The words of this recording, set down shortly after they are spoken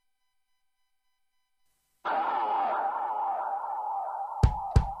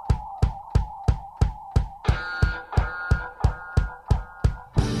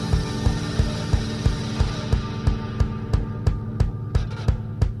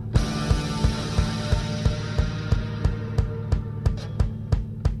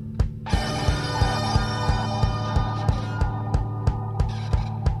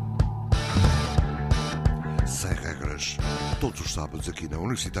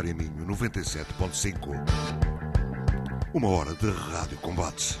Universitária Minho 97.5. Uma hora de rádio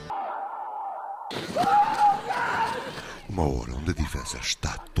combate. Uma hora onde a diversão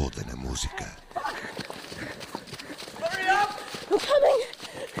está toda na música. Hurry up! I'm coming!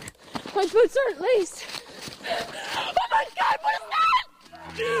 My boots aren't laced. Oh my God, what is that?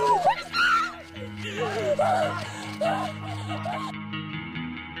 What is that?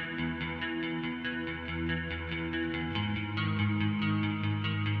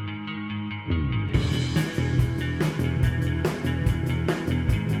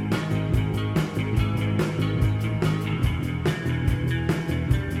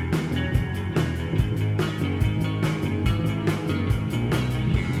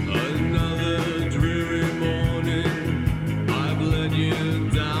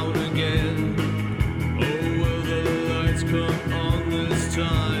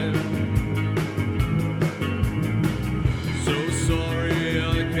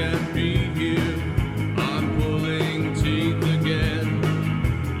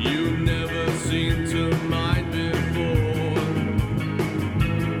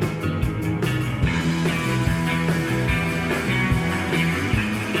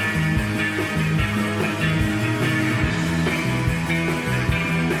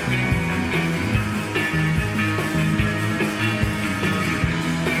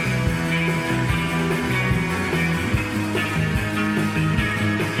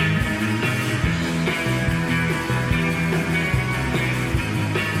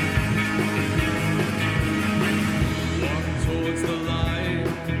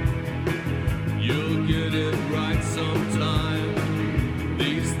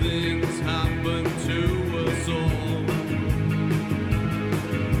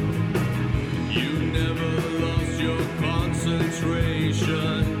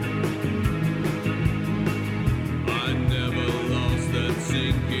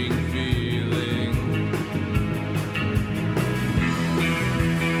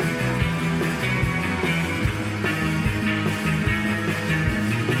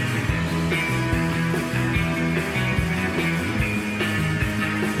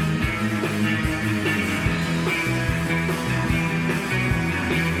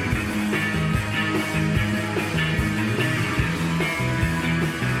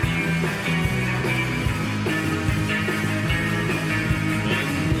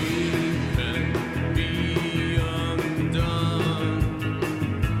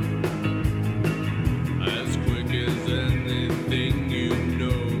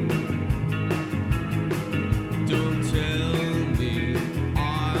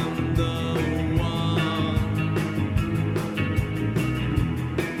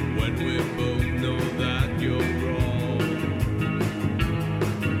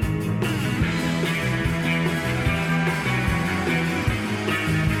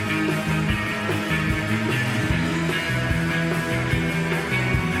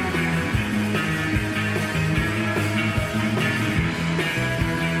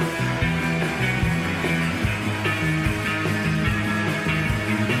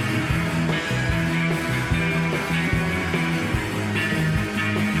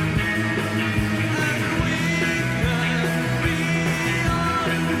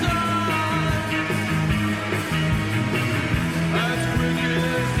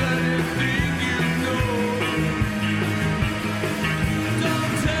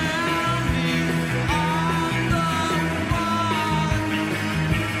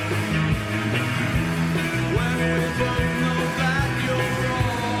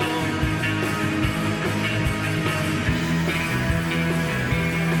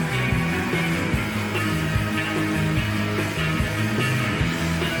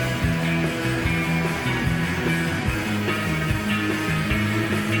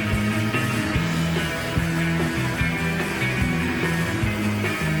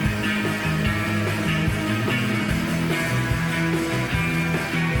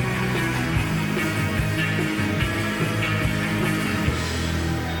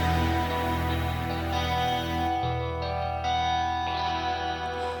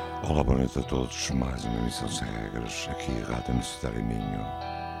 Olá, boa noite a todos. Mais uma emissão sem regras aqui, Rádio Universitária Minho.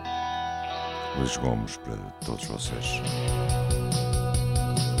 Luís Gomes para todos vocês.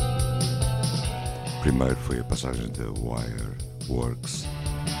 Primeiro foi a passagem da WIREWORKS,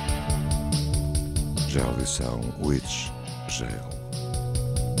 já a lição Witch Jail.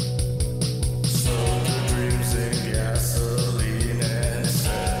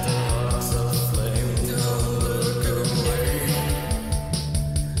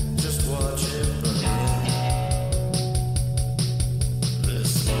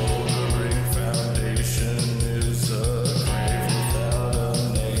 This smoldering foundation is a grave without a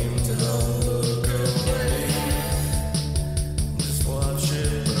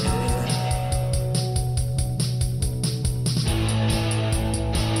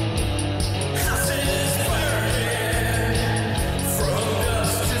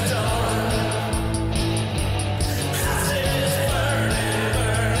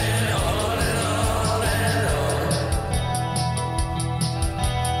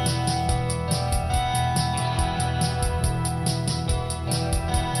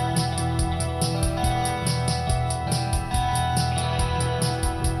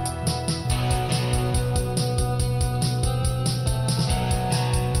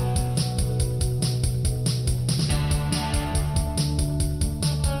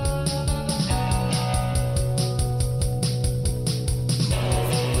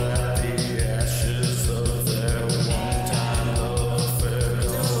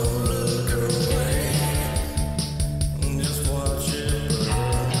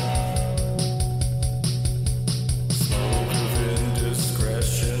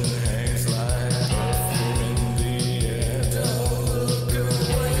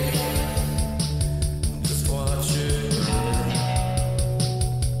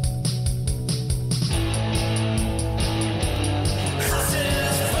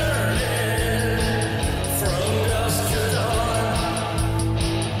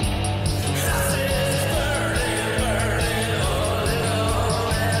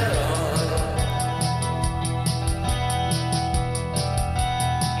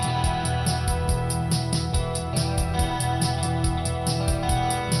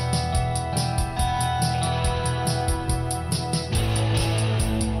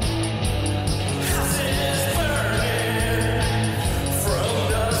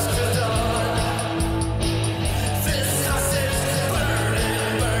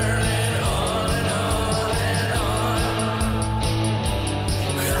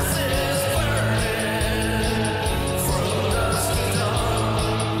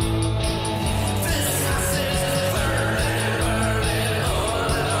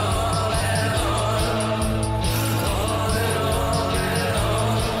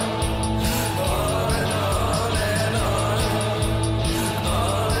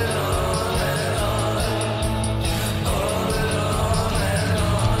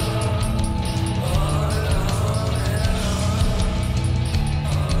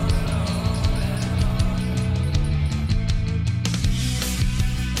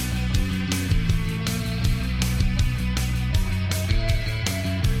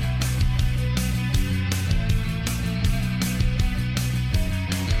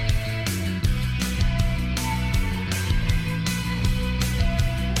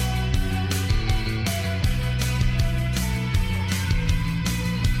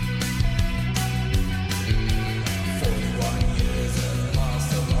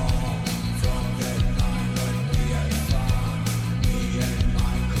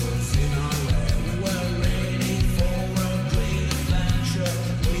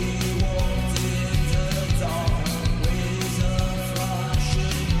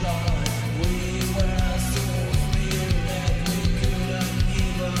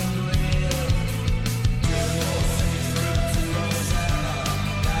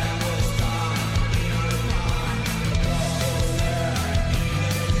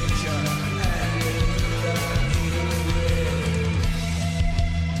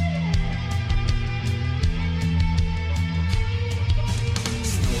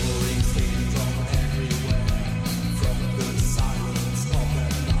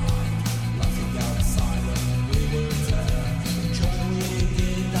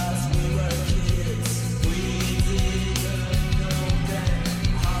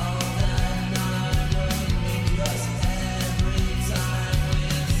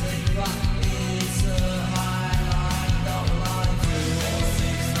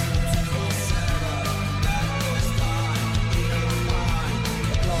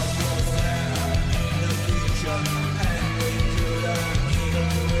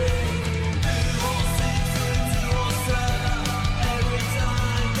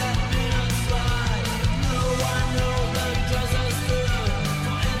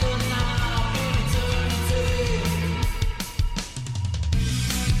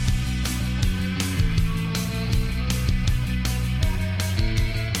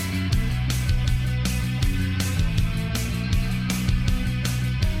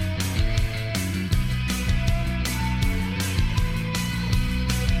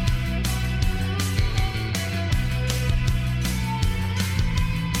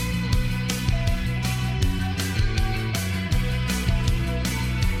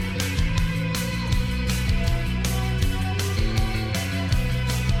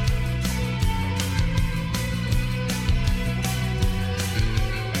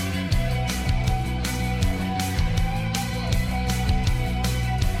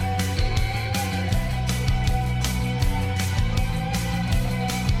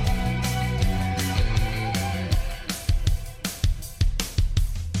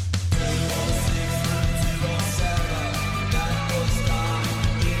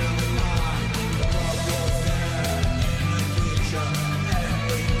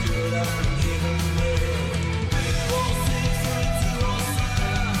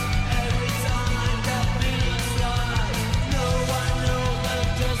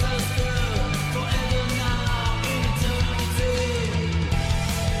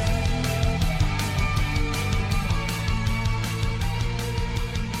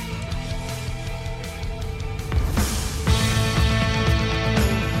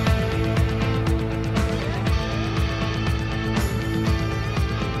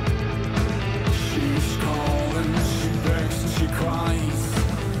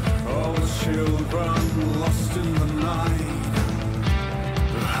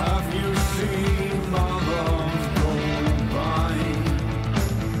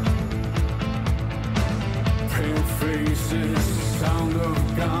faces, sound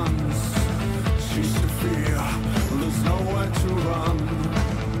of guns. Chase the fear, there's nowhere to run.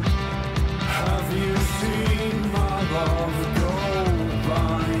 Have you seen my love go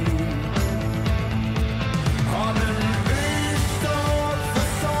by? I'm in east of the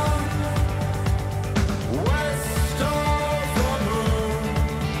sun, west of the moon,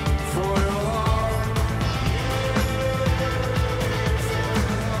 for your love.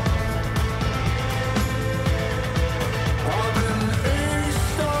 I'm in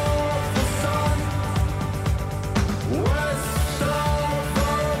east of the sun, west of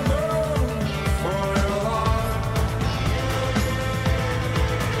the moon, for your love.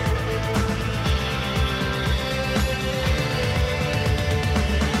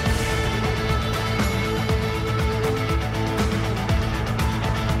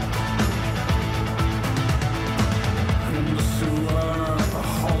 In the sewer, the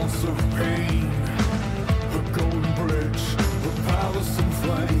halls of pain, the golden bridge, the palace in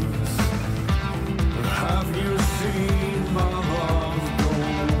flames. Have you seen my love go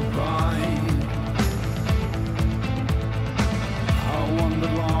by? I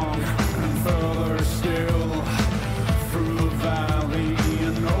wander long and further still, through the valley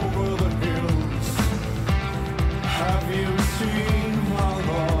and over the hills. Have you seen my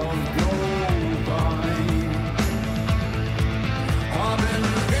love go by? I'm in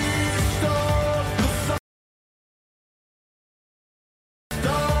east of the sun, west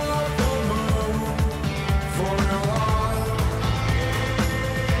of the moon, for your love.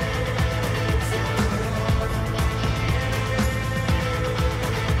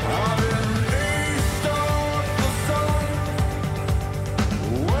 I'm in east of the sun,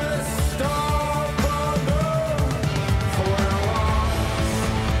 west of the moon, for your love.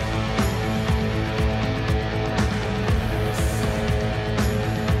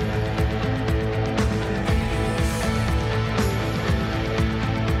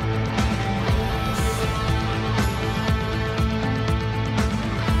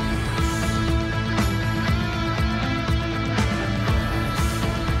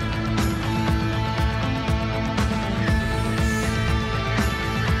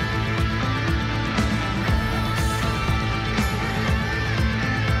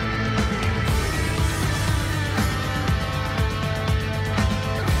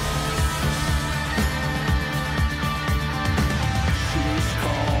 She's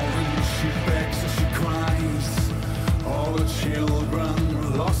calling, she begs and she cries. All the children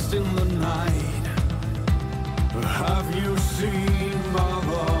lost in the night. Have you seen my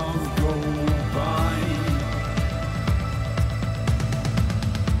love go by?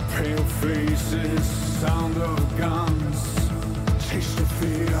 Pale faces, sound of guns. Chase the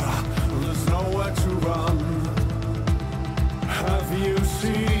fear, there's nowhere to run. Have you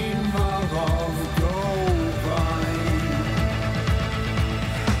seen my love go by?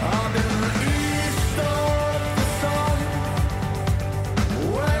 I'm in east of the sun,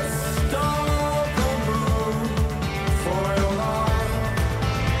 west of the moon, for your love.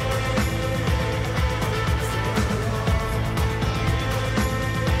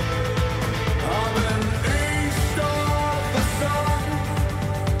 I'm in east of the sun,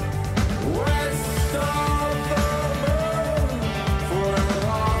 west of the moon, for your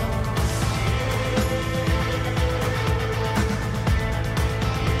love.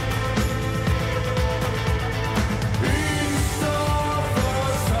 East of the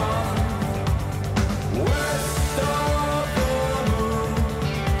sun, west of the moon,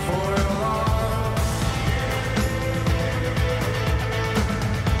 for your love.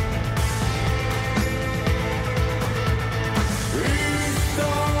 East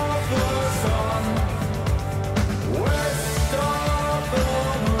of the sun, west of the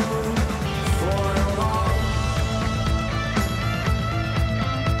moon, for your love.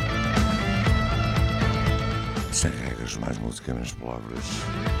 Sem regras, mais música, menos palavras.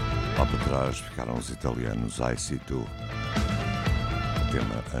 Lá para trás ficaram os italianos I See Too, o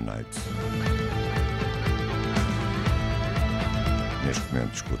tema A Night. Neste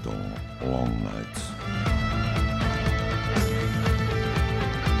momento escutam Long Night.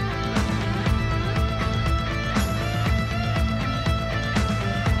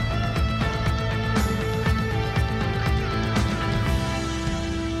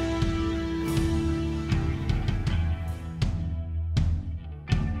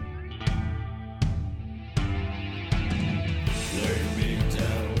 Lay me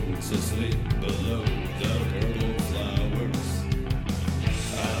down to sleep below the purple flowers.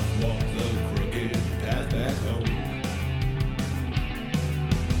 I've walked the crooked path back home,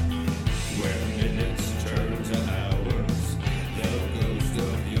 where minutes turn to hours. The ghost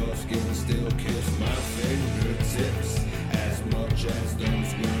of your skin still kiss my fingertips.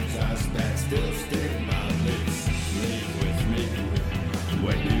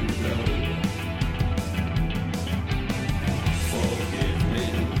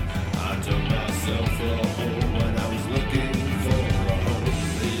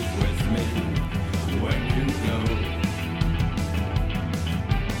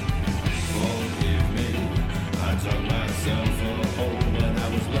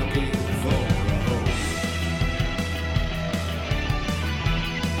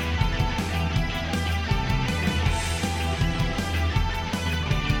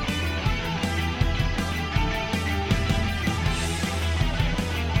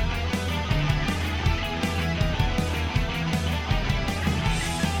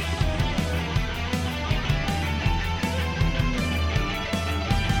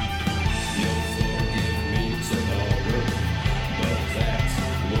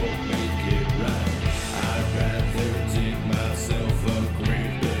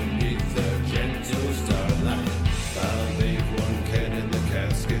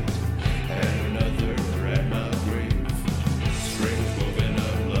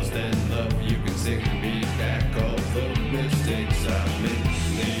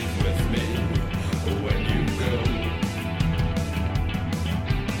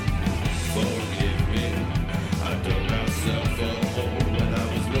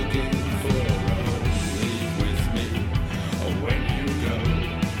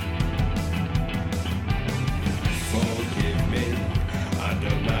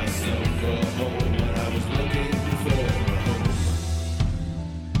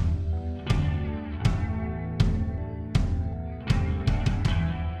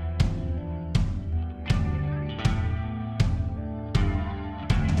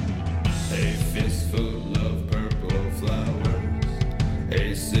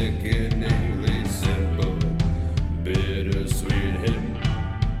 sickeningly simple, bittersweet hymn,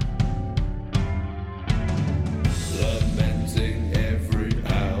 lamenting every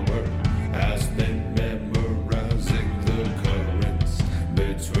hour I spent memorizing the currents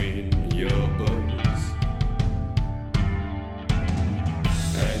between your bones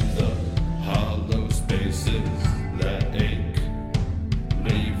and the hollow spaces that ache,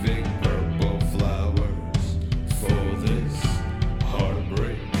 leaving purple flowers for this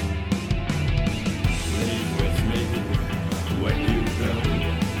heartbreak. Leave with me when you go.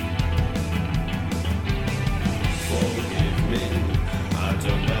 Forgive me, I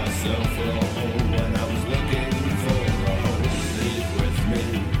took myself a hole when I was looking for a hole. Leave with me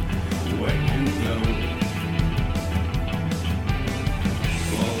when you go.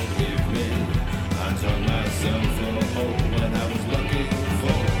 Forgive me, I took myself a hole when I was looking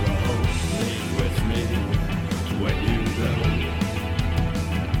for a hole. Leave with me when you go.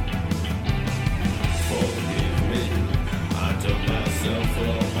 Forgive me, I took myself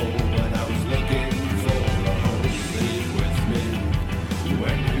a hole when I was looking for a hole. Leave with me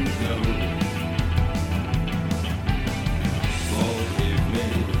when you go. Forgive me,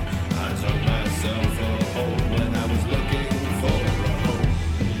 I took myself a hole when I was looking for a hole.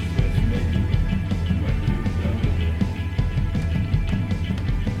 Leave with me when you go.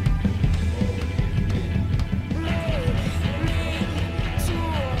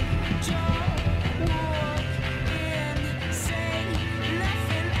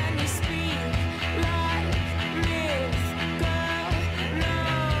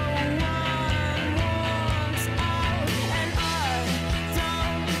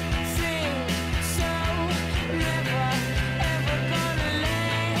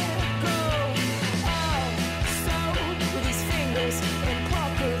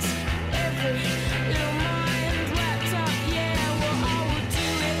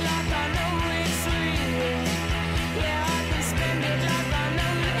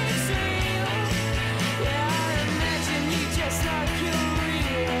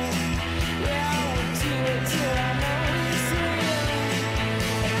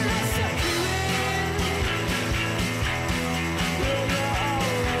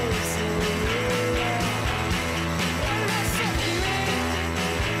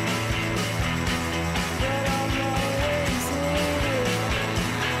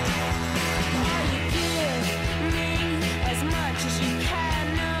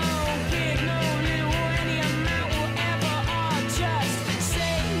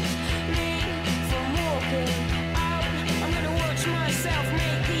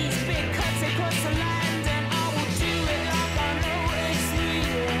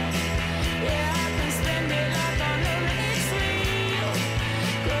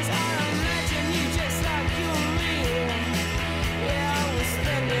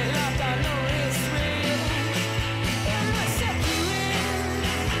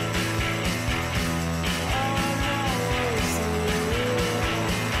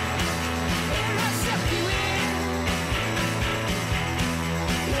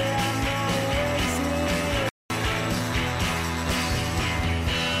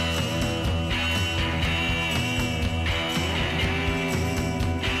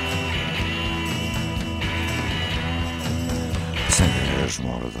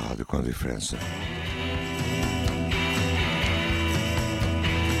 Uma hora de rádio com diferença.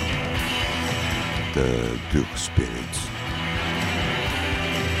 The Duke Spirit.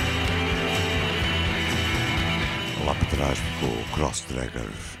 Lá para trás ficou o Cross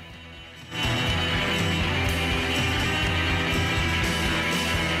Draggers.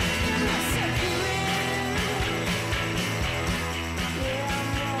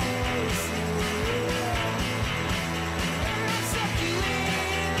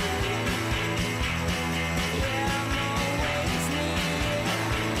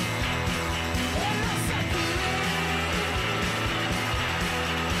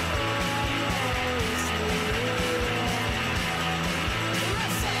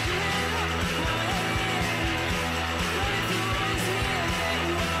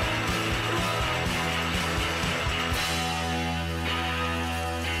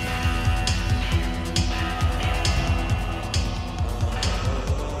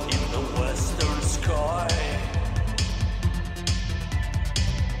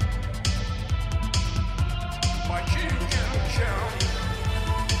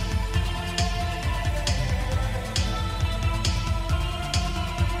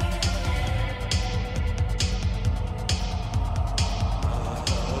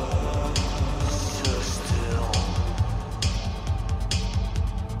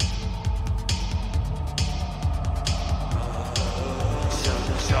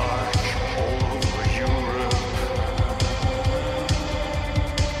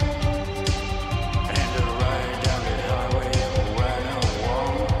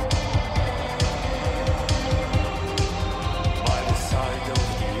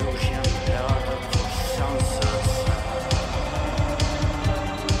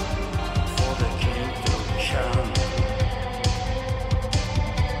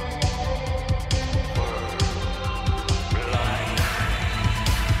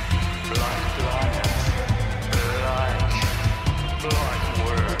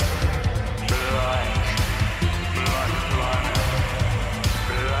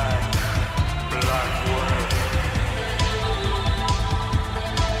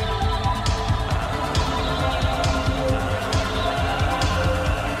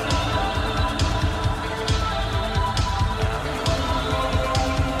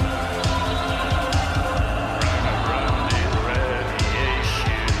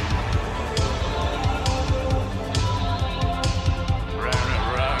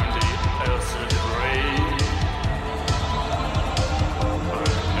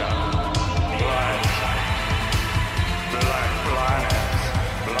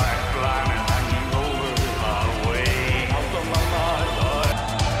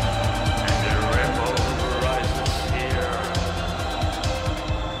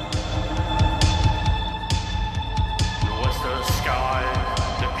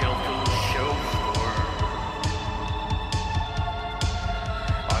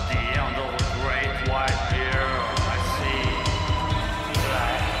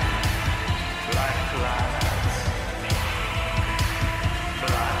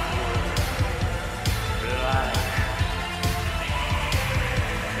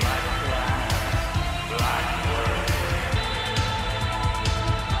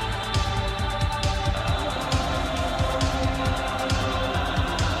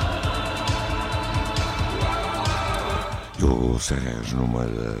 Tu segues numa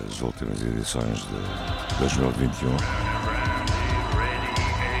das últimas edições de 2021.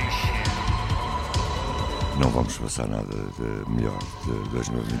 Não vamos passar nada de melhor de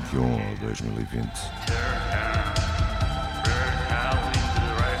 2021 ou 2020.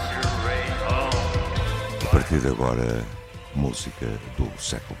 A partir de agora, música do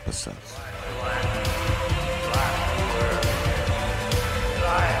século passado.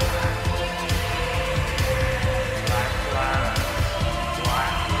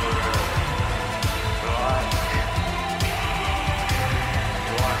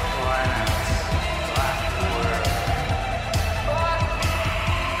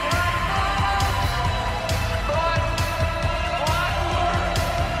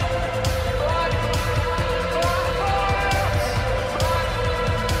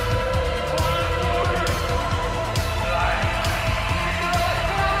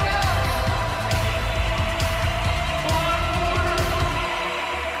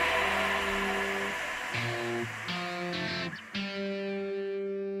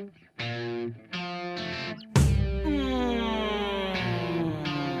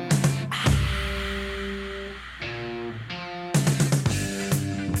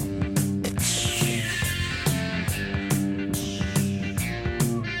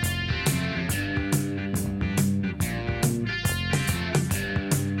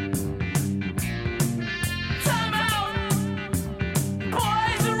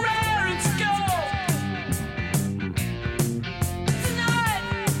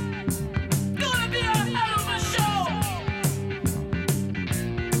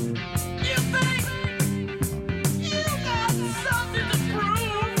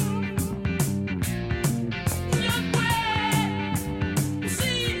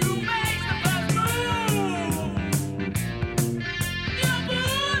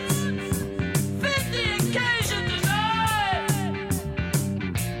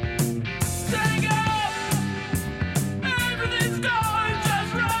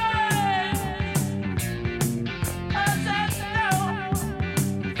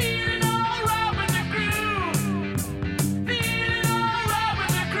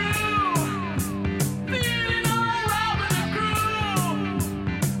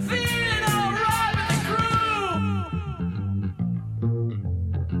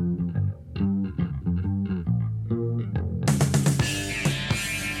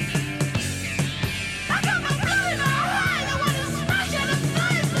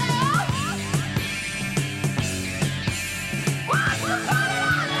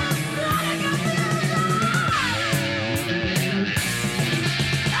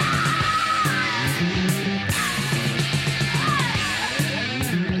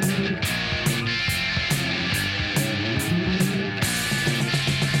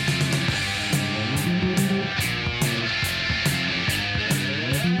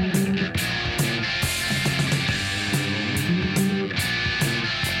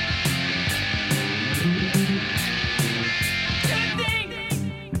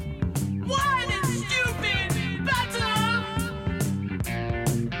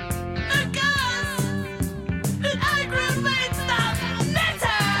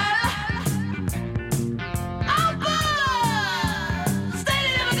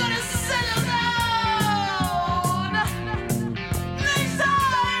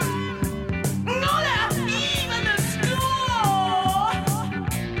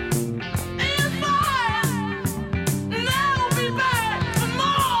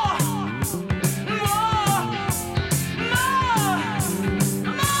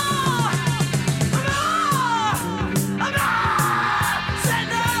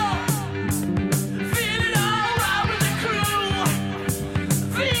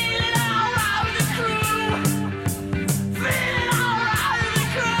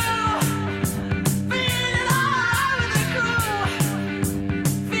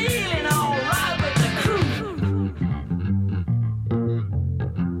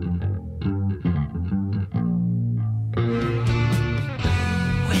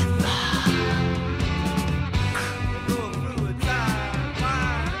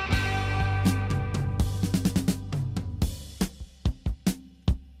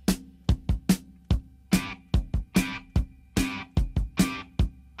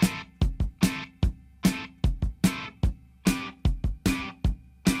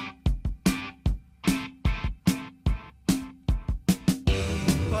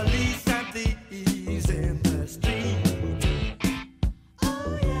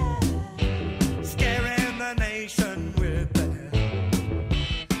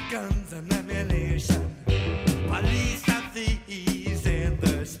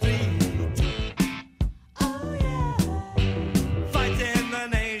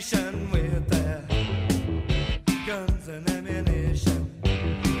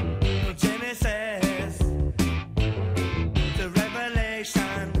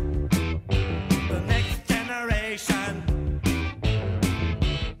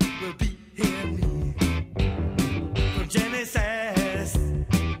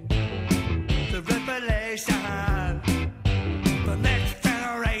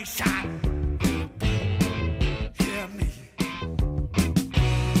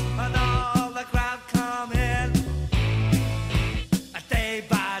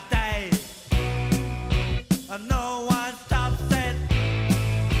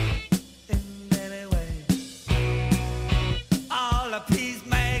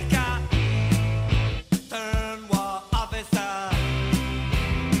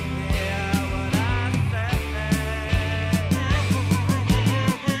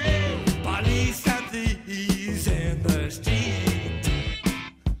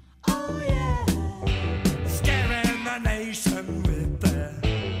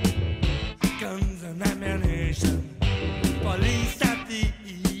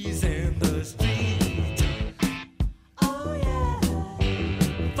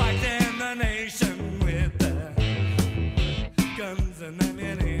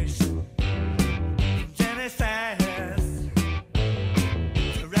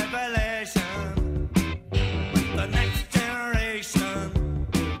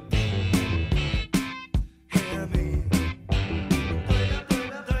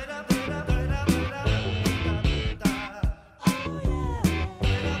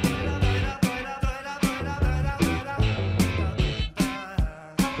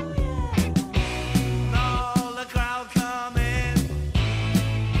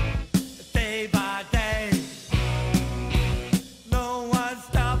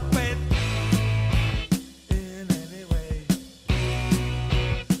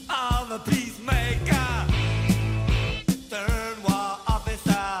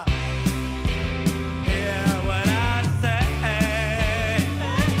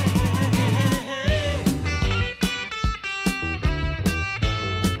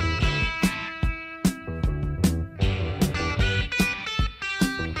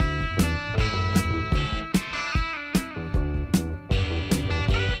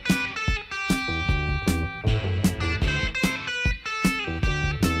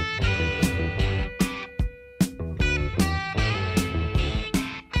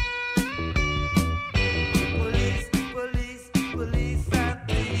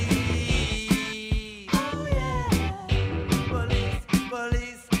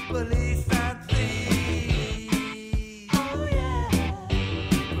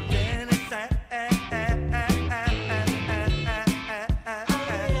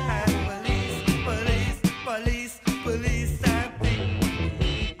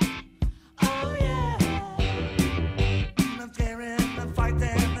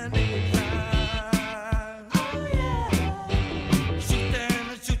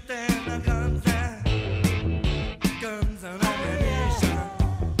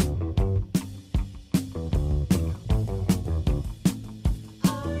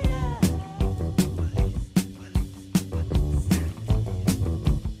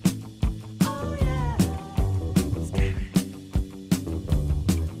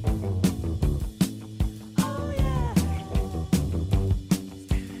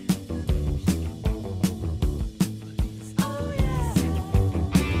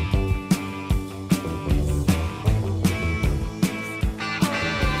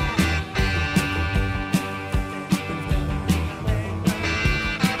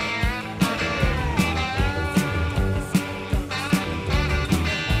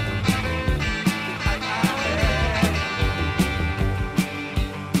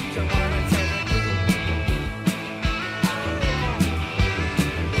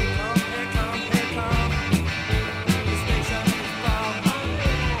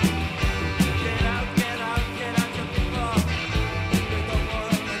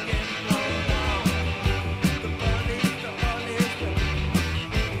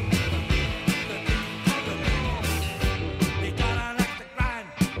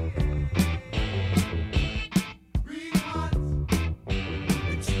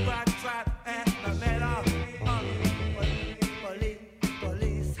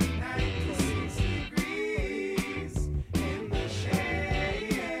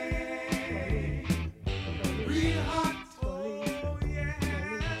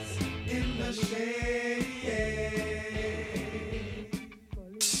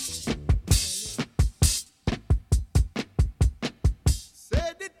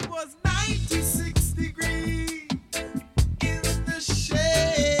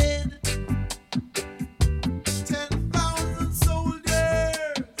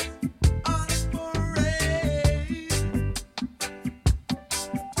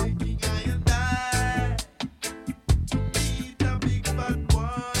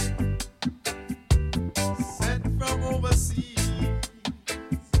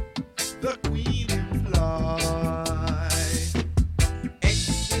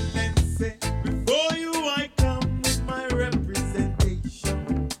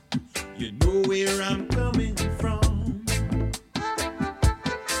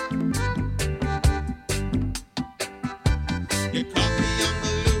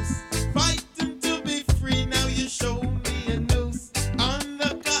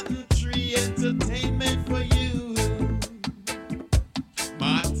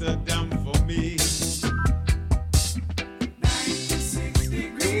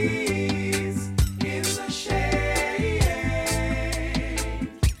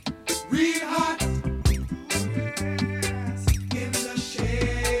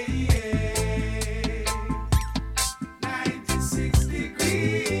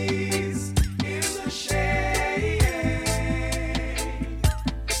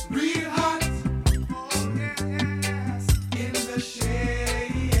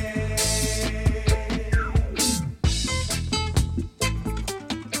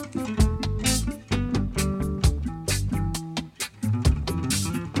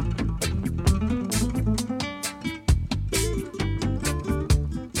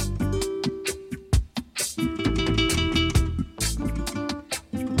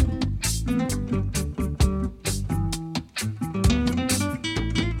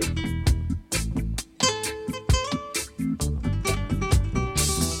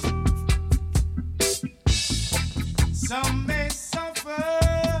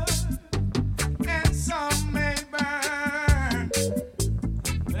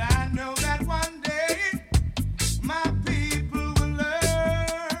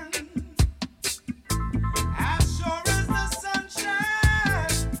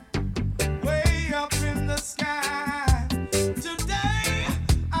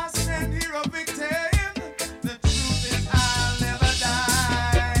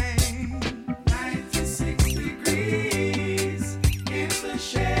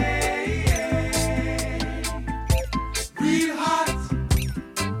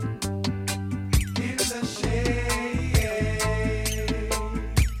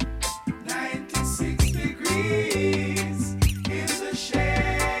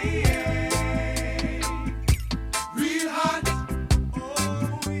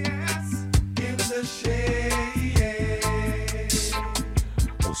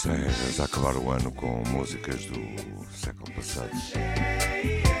 Regras a acabar o ano com músicas do século passado.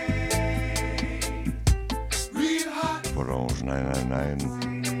 Foram os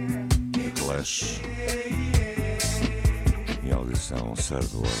 999, The Clash e a audição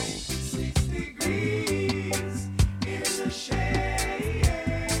Third World.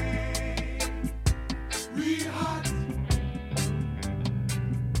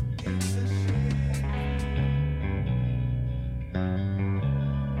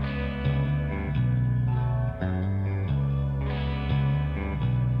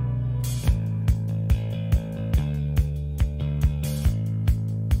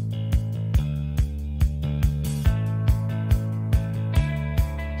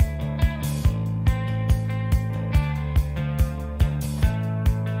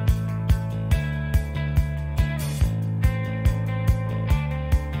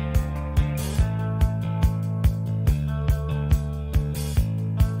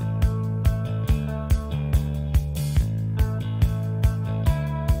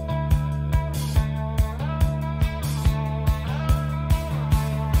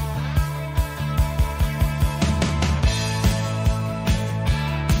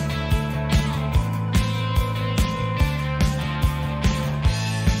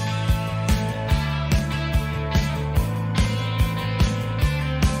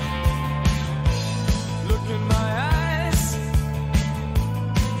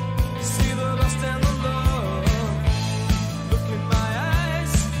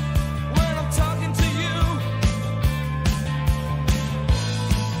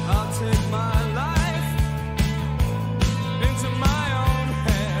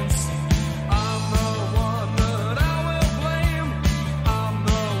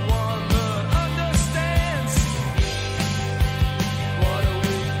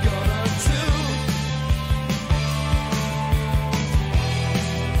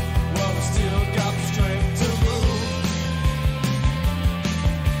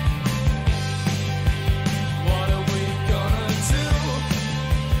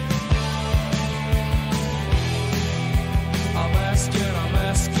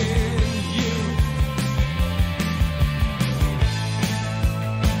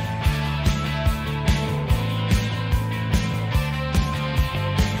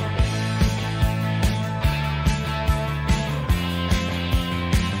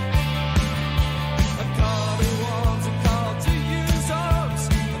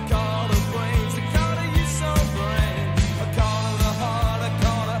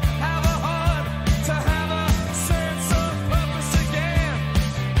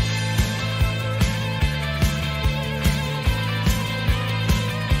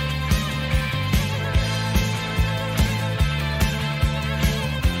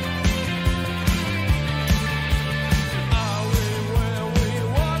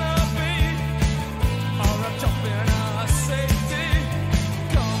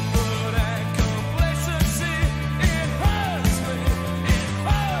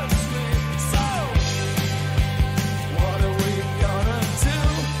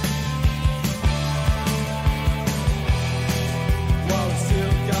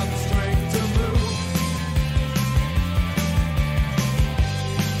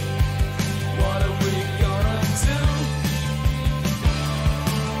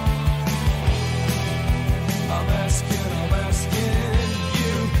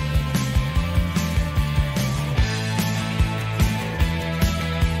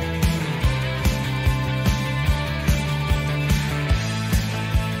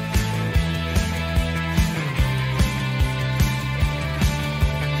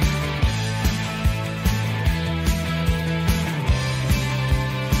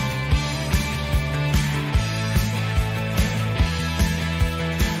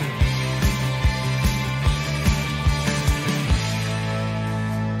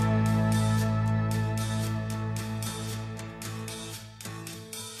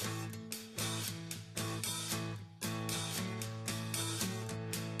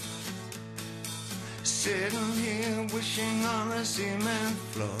 Sitting here wishing on a cement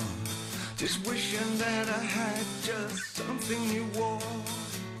floor, just wishing that I had just something you wore.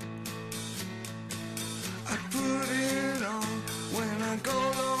 I put it on when I go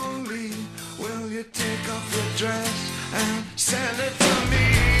lonely. Will you take off your dress and send it to me?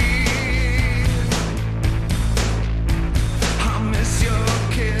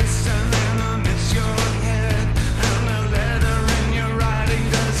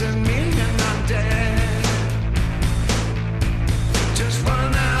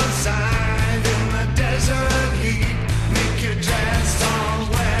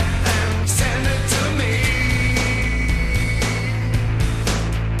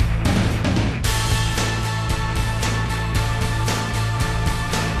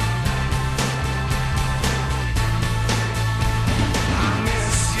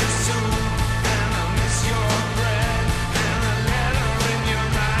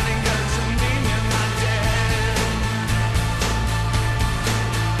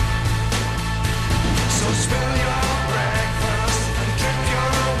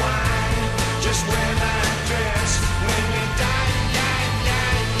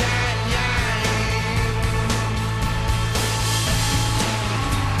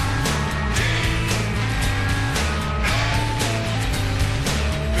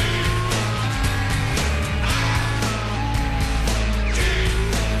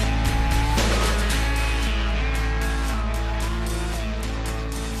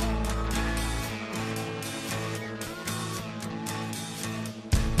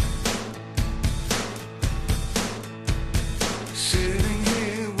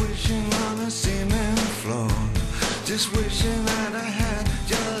 just wishing that I had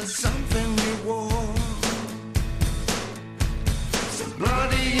just something you wore. So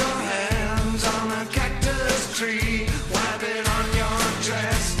bloody your hands on a cactus tree, wipe it on your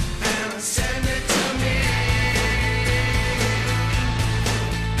dress and send it to me.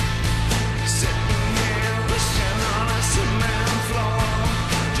 Sitting here wishing on a cement floor,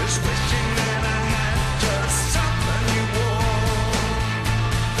 just wishing that I had just something you wore.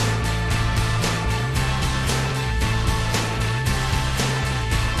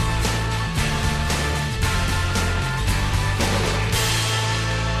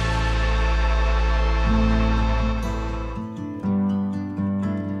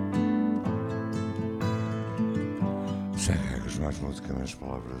 Sem regras, mais música, menos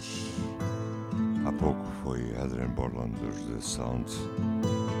palavras. Há pouco foi Adrian Borland dos The Sounds.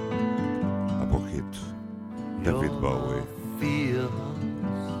 Há pouquito, David Bowie.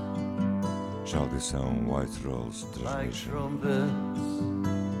 Já a audição White Rose Transmission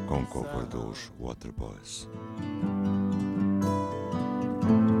com cover dos Waterboys.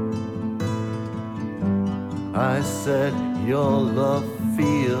 I said your love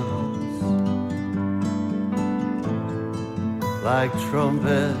feels like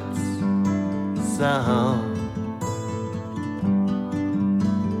trumpets sound.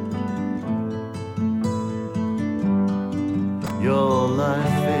 Your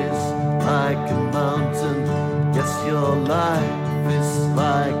life is like a mountain. Yes, your life is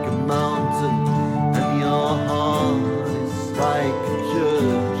like a mountain, and your heart is like a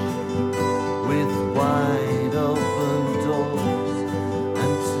church with wide open doors.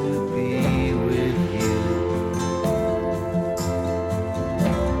 And to be with you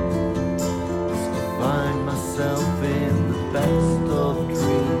is to find myself in the best of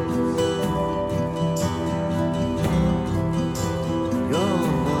dreams. Your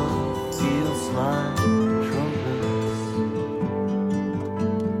love feels like trumpets.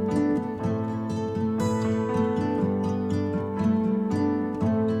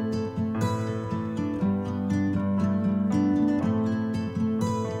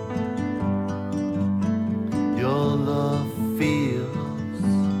 Your love feels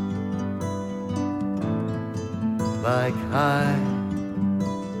like high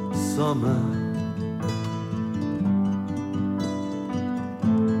summer.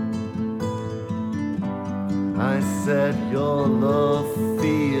 I said your love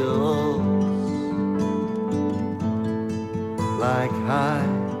feels like high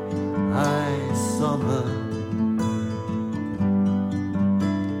summer.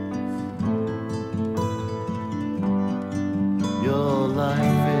 Your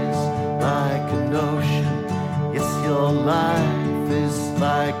life is like an ocean. Yes, your life is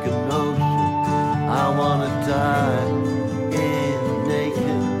like an ocean. I wanna die in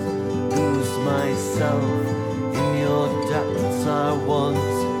naked, lose myself in your depths. I want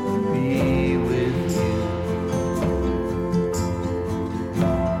to be with you,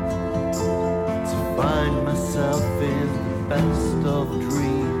 to find myself in the best of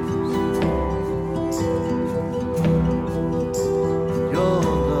dreams. Your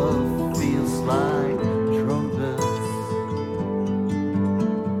love feels like trumpets.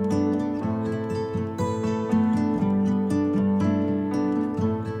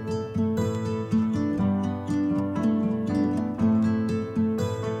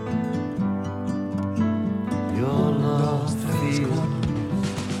 Your love feels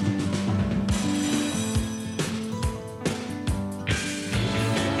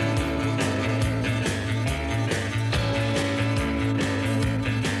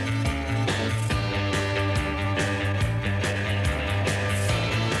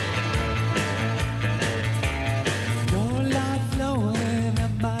Your life flowing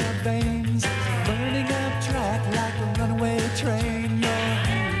up my veins, burning up track like a runaway train. Your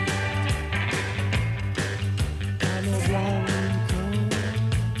hand, colorblind cold.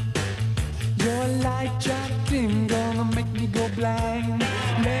 Your light trapped in, gonna make me go blind.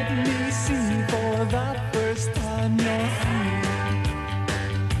 Let me see for the first time your hand,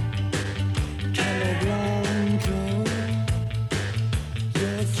 colorblind cold.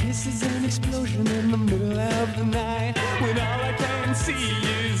 Your kiss is an explosion in the middle of the night, when all I can see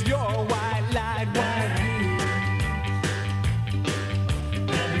is your white light, white heat.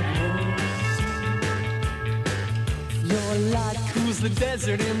 Your light cools the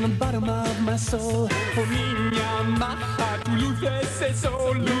desert in the bottom of my soul. Oh, niña, my heart, tu luz es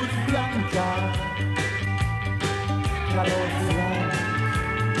eso, luz blanca. Calor blanco.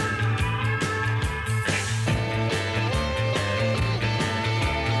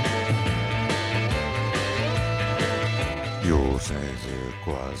 E o segue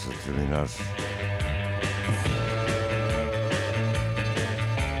quase a terminar.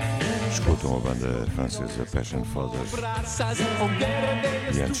 Escutam a banda francesa Passion FODDER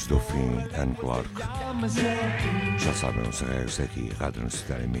e antes do fim Anne Clark. Já sabem, os Regras aqui, Rádio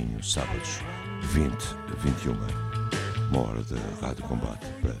Universitária Minho, sábados 20-21, uma hora de rádio combate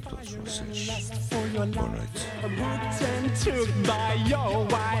para todos vocês. Boa noite.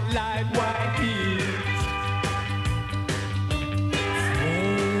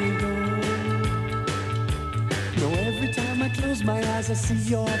 Every time I close my eyes, I see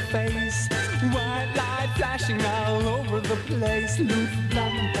your face. White light flashing all over the place. Luz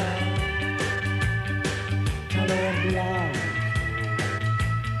blanca, color blanc.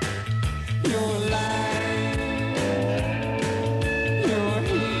 Your light, your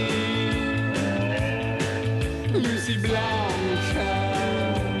heat. Lucy blanca,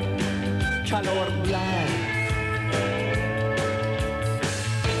 color blanc.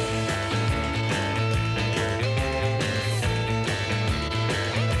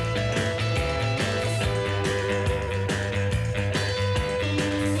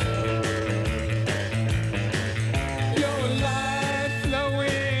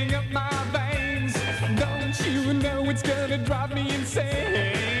 It's gonna drive me insane.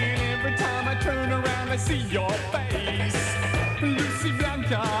 Every time I turn around, I see your face. Lucy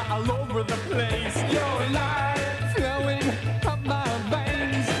Blanca all over the place. Your light flowing up my veins.